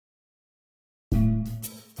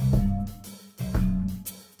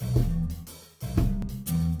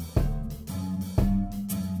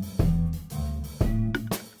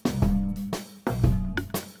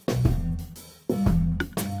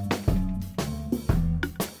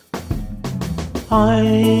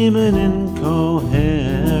I'm an incoherent,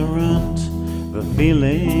 the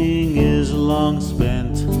feeling is long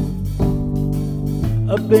spent.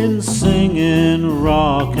 I've been singing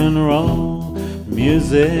rock and roll,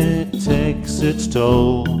 music takes its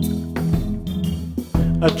toll.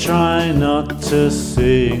 I try not to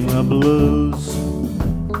sing the blues,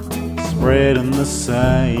 spreading the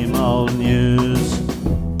same old news.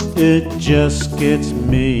 It just gets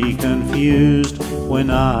me confused when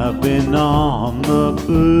I've been on the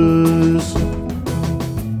booze.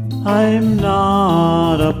 I'm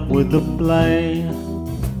not up with the play,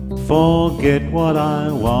 forget what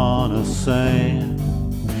I wanna say.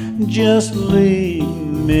 Just leave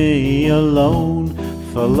me alone,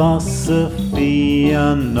 philosophy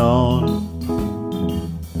unknown.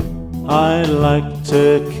 I like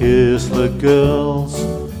to kiss the girls,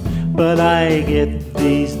 but I get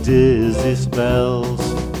these dizzy spells.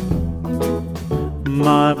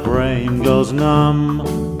 My brain goes numb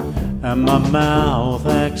and my mouth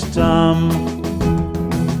acts dumb.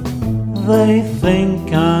 They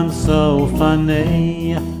think I'm so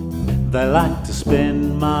funny, they like to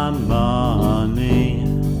spend my money.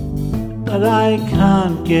 But I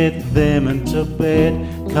can't get them into bed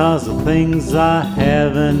 'cause of things I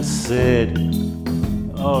haven't said.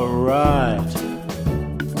 Alright.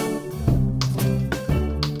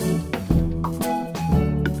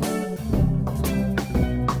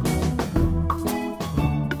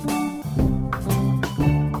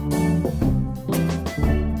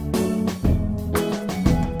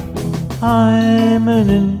 I'm an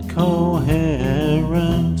incoherent,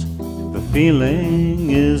 the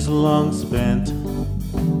feeling is long spent.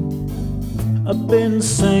 I've been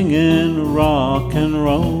singing rock and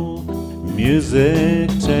roll,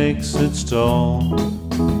 music takes its toll.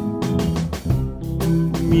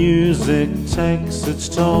 Music takes its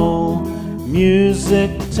toll,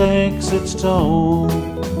 music takes its toll.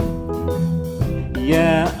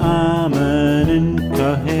 Yeah, I'm an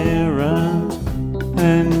incoherent,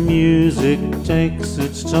 and music takes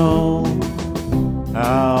its toll.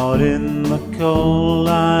 Out in the cold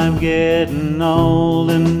I'm getting old,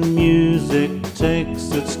 and music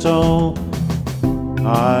takes its toll.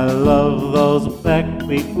 I love those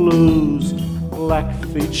backbeat blues,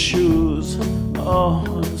 Blackfeet shoes. Oh,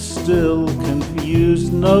 I'm still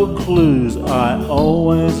confused, no clues, I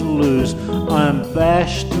always lose. I'm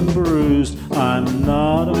bashed and bruised, I'm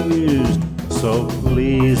not amused, so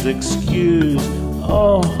please excuse.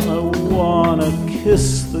 Oh, I wanna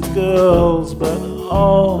kiss the girls, but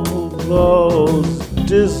all those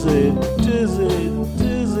dizzy, dizzy,